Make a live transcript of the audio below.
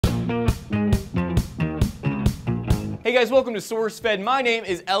Hey guys, welcome to SourceFed. My name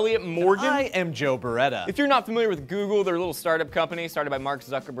is Elliot Morgan. I am Joe Beretta. If you're not familiar with Google, they're a little startup company started by Mark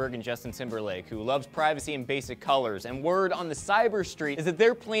Zuckerberg and Justin Timberlake, who loves privacy and basic colors. And word on the cyber street is that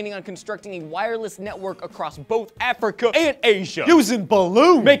they're planning on constructing a wireless network across both Africa and Asia. Using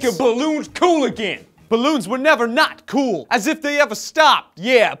balloons! Making balloons cool again! Balloons were never not cool, as if they ever stopped.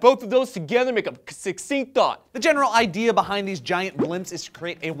 Yeah, both of those together make a succinct thought. The general idea behind these giant blimps is to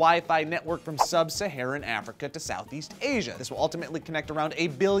create a Wi-Fi network from sub-Saharan Africa to Southeast Asia. This will ultimately connect around 1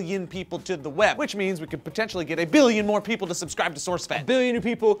 billion people to the web, which means we could potentially get 1 billion more people to subscribe to SourceFed. 1 billion new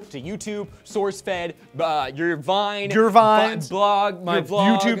people to YouTube, SourceFed, your Vine, your Vines, blog, my your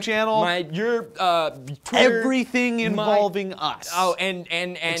vlog, YouTube channel, your Twitter, everything involving us. Oh, and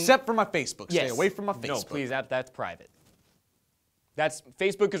except for my Facebook. Yes. Stay away from my Facebook. No, please, that's private.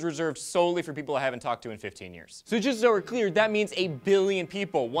 Facebook is reserved solely for people I haven't talked to in 15 years. So just so we're clear, that means 1 billion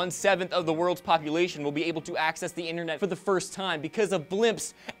people, 1/7 of the world's population, will be able to access the internet for the first time because of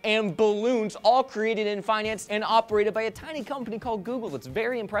blimps and balloons, all created and financed and operated by a tiny company called Google. That's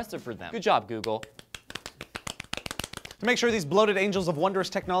very impressive for them. Good job, Google. To make sure these bloated angels of wondrous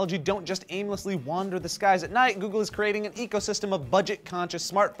technology don't just aimlessly wander the skies at night, Google is creating an ecosystem of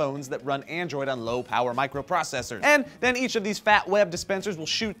budget-conscious smartphones that run Android on low-power microprocessors. And then each of these fat web dispensers will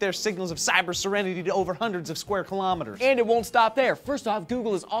shoot their signals of cyber serenity to over hundreds of square kilometers. And it won't stop there. First off,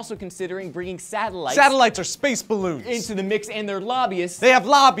 Google is also considering bringing satellites. Satellites are space balloons. Into the mix, and their lobbyists. They have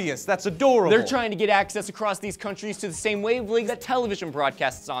lobbyists. That's adorable. They're trying to get access across these countries to the same wavelengths that television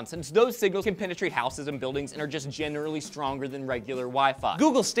broadcasts on, since those signals can penetrate houses and buildings and are just generally stronger than regular Wi-Fi.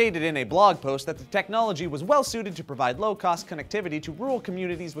 Google stated in a blog post that the technology was well suited to provide low-cost connectivity to rural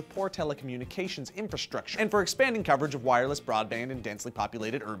communities with poor telecommunications infrastructure, and for expanding coverage of wireless broadband in densely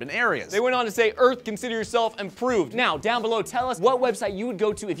populated urban areas. They went on to say, Earth, consider yourself improved. Now, down below, tell us what website you would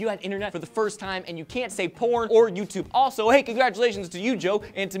go to if you had internet for the first time and you can't say porn or YouTube. Also, hey, congratulations to you, Joe,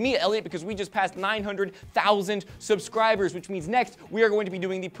 and to me, Elliot, because we just passed 900,000 subscribers, which means next we are going to be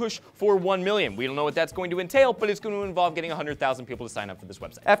doing the push for 1 million. We don't know what that's going to entail, but it's going to involve getting 100,000 people to sign up for this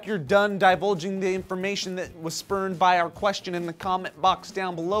website. After you're done divulging the information that was spurned by our question in the comment box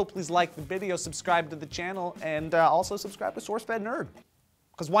down below, please like the video, subscribe to the channel, and also subscribe to SourceFed Nerd.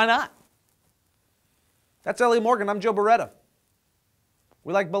 Because why not? That's Elliot Morgan. I'm Joe Beretta.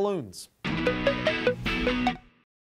 We like balloons.